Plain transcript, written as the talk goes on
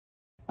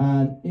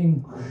and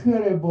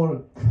incredible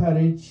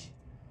courage,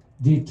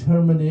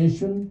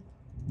 determination,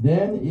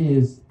 then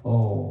is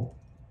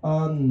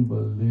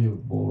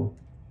unbelievable,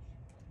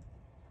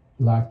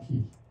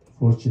 lucky,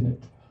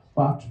 fortunate.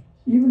 But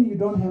even you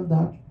don't have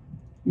that,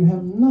 you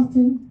have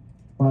nothing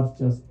but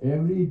just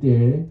every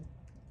day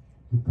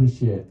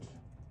appreciate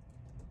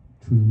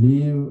to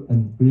live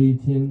and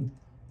breathe in,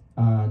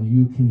 and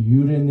you can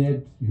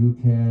urinate, you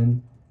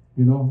can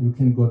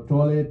go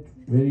toilet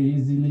very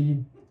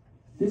easily.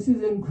 This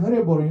is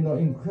incredible,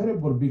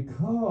 incredible,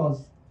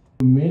 because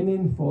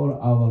meaning for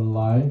our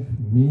life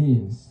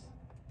means,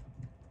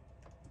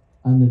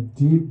 and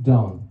deep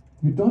down,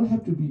 you don't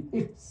have to be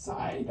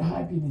excited,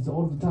 happiness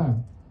all the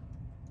time,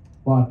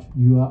 but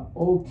you are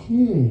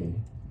okay.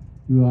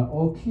 You are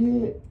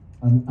okay,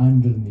 and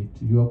underneath,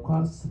 you are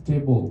quite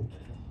stable.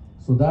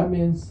 So that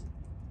means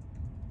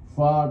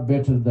far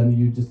better than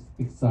you just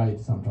excite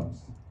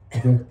sometimes.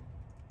 Okay?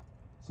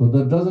 So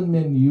that doesn't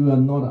mean you are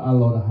not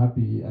allowed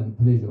happy and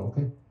pleasure,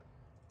 okay?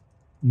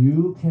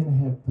 You can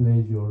have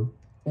pleasure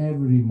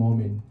every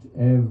moment,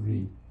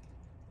 every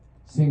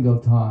single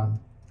time,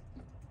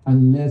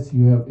 unless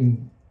you have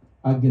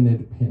agony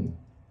pain,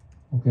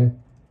 okay?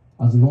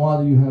 As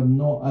long as you have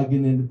no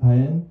agony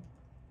pain,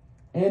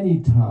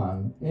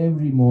 anytime,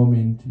 every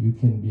moment you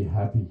can be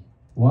happy.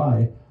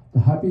 Why?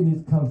 The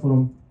happiness comes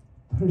from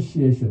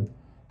appreciation.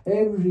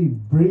 Every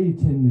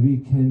breathing we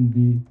can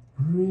be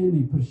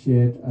really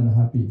appreciate and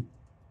happy.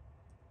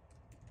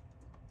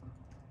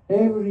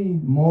 Every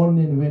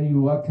morning when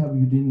you wake up,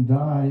 you didn't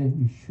die,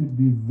 you should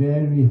be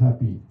very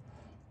happy.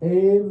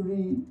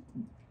 Every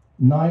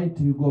night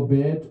you go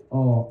bed,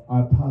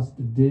 I passed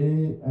the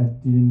day, I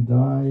didn't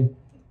die,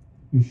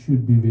 you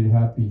should be very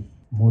happy.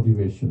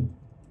 Motivation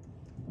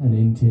and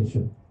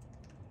intention.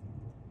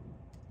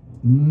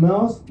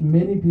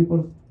 Many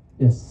people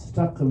are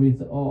stuck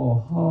with,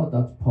 how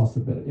that's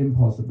possible,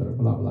 impossible,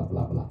 blah, blah,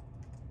 blah, blah.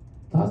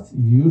 That's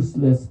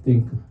useless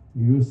thing,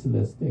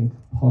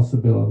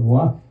 possible.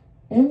 Why?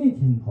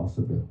 Anything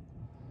possible.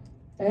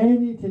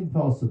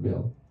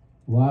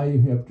 Why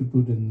you have to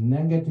put the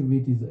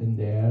negativities in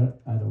there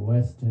and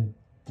waste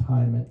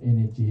time and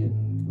energy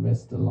and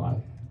waste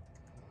life?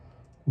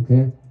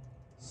 Okay?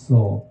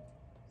 So,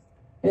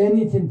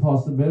 anything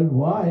possible.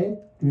 Why?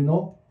 Do you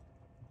know?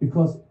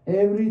 Because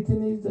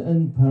everything is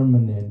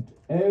impermanent.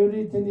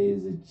 Everything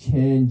is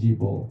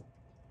changeable.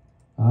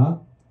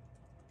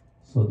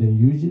 So then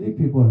usually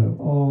people have,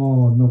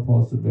 no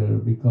possible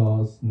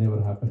because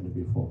never happened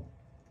before.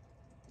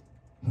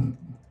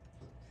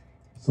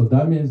 So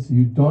that means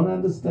you don't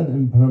understand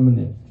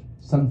impermanent.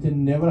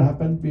 Something never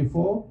happened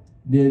before,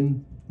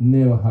 then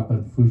never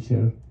happened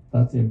future.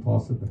 That's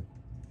impossible.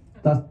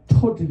 That's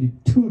totally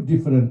two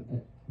different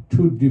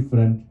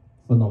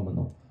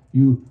phenomena.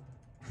 You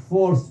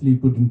forcefully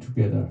put them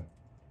together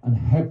and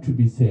have to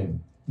be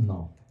same.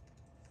 No.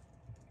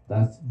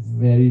 That's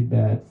very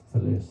bad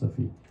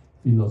philosophy,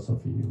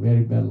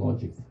 very bad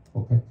logic.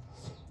 Okay?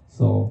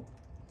 So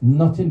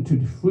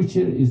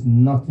future is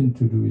nothing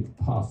to do with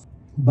past,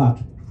 but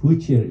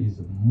future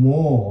is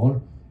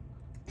more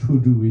to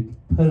do with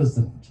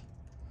present.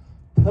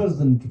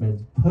 Present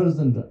means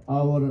present,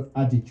 our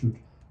attitude,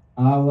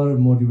 our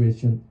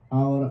motivation,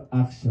 our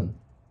action.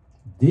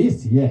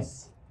 This,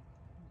 yes,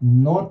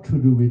 not to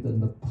do with in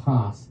the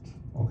past.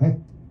 Okay?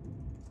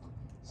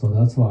 So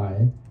that's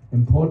why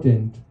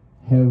important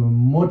have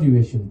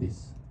motivation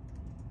this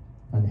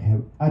and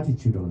have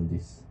attitude on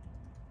this.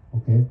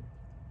 Okay?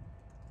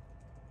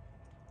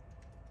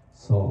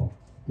 So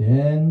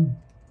then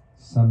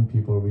some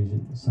people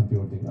think,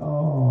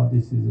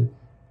 this is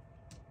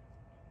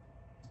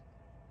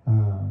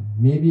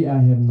maybe I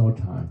have no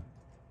time.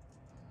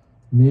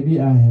 Maybe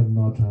I have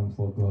no time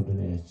for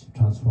golden age,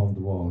 transform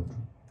the world.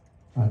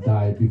 I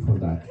die before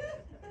that.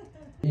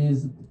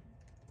 Is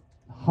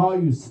how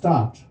you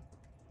start.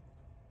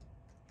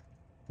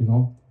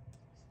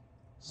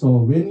 So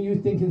when you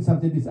think in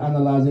something is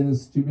analyzing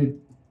stupid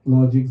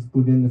logics,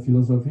 put in the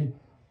philosophy,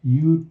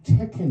 you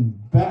taken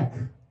back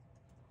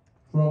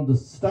from the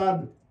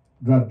start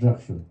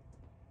direction.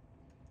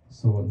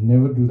 So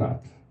never do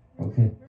that. Okay.